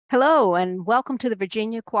Hello, and welcome to the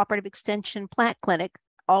Virginia Cooperative Extension Plant Clinic,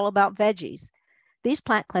 all about veggies. These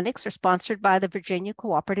plant clinics are sponsored by the Virginia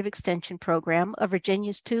Cooperative Extension Program of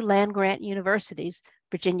Virginia's two land-grant universities,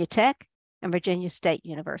 Virginia Tech and Virginia State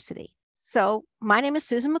University. So my name is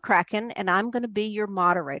Susan McCracken, and I'm going to be your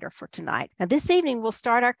moderator for tonight. Now, this evening, we'll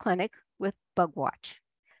start our clinic with Bug Watch.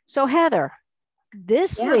 So Heather,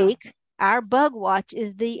 this week, our Bug Watch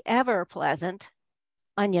is the ever-pleasant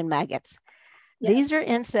onion maggots. Yes. These are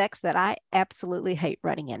insects that I absolutely hate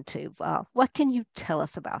running into. What can you tell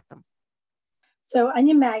us about them? So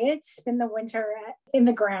onion maggots spend the winter in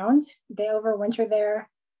the ground. They overwinter there.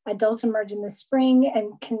 Adults emerge in the spring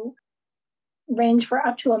and can range for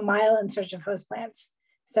up to a mile in search of host plants.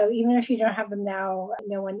 So even if you don't have them now,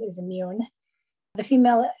 no one is immune. The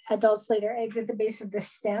female adults lay their eggs at the base of the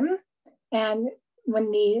stem. And when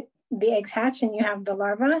the eggs hatch and you have the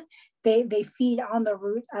larva, they feed on the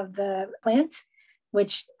root of the plant,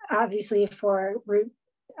 which obviously for root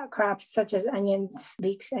crops such as onions,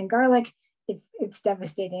 leeks, and garlic, it's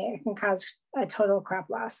devastating. It can cause a total crop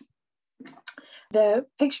loss. The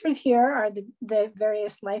pictures here are the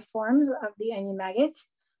various life forms of the onion maggots.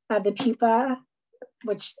 The pupa,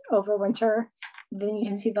 which overwinter. Then you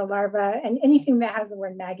can see the larva, and anything that has the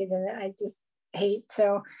word maggot in it, I just hate.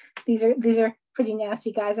 So these are pretty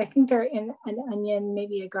nasty guys. I think they're in an onion,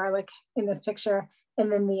 maybe a garlic in this picture, and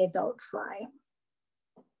then the adult fly.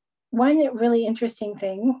 One really interesting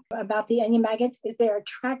thing about the onion maggots is they're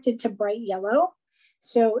attracted to bright yellow.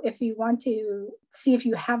 So if you want to see if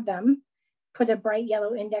you have them, put a bright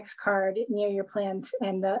yellow index card near your plants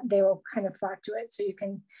and they will kind of flock to it. So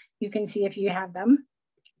you can see if you have them.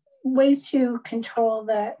 Ways to control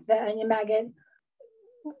the onion maggot.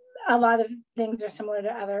 A lot of things are similar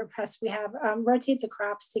to other pests we have. Rotate the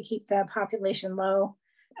crops to keep the population low.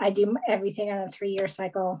 I do everything on a 3-year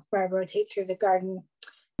cycle where I rotate through the garden.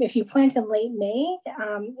 If you plant in late May,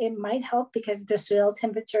 it might help because the soil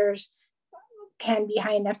temperatures can be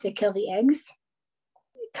high enough to kill the eggs.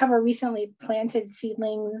 Cover recently planted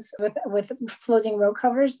seedlings with floating row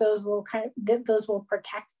covers. Those will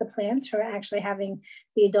protect the plants from actually having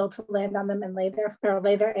the adults land on them and lay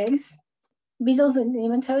their eggs. Beetles and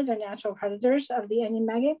nematodes are natural predators of the onion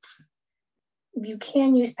maggots. You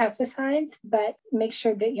can use pesticides, but make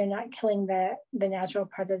sure that you're not killing the natural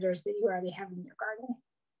predators that you already have in your garden.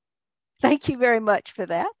 Thank you very much for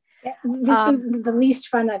that. Yeah, this was the least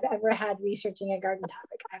fun I've ever had researching a garden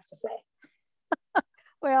topic, I have to say.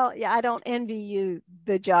 Well, yeah, I don't envy you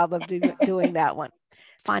the job of doing that one.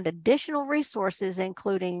 Find additional resources,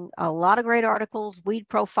 including a lot of great articles, weed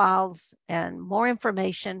profiles, and more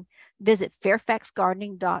information. Visit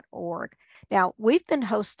fairfaxgardening.org. Now, we've been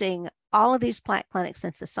hosting all of these plant clinics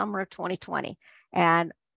since the summer of 2020,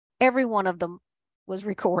 and every one of them was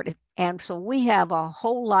recorded. And so we have a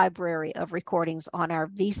whole library of recordings on our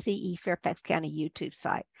VCE-Fairfax County YouTube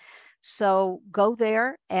site. So go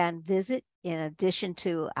there and visit. In addition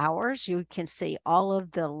to ours, you can see all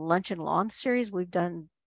of the Lunch and Lawn series. We've done,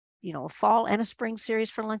 a fall and a spring series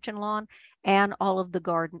for Lunch and Lawn, and all of the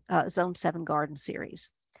garden Zone 7 garden series.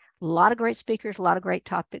 A lot of great speakers, a lot of great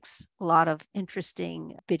topics, a lot of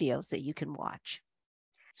interesting videos that you can watch.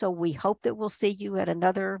 So we hope that we'll see you at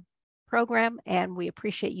another program, and we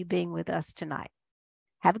appreciate you being with us tonight.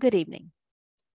 Have a good evening.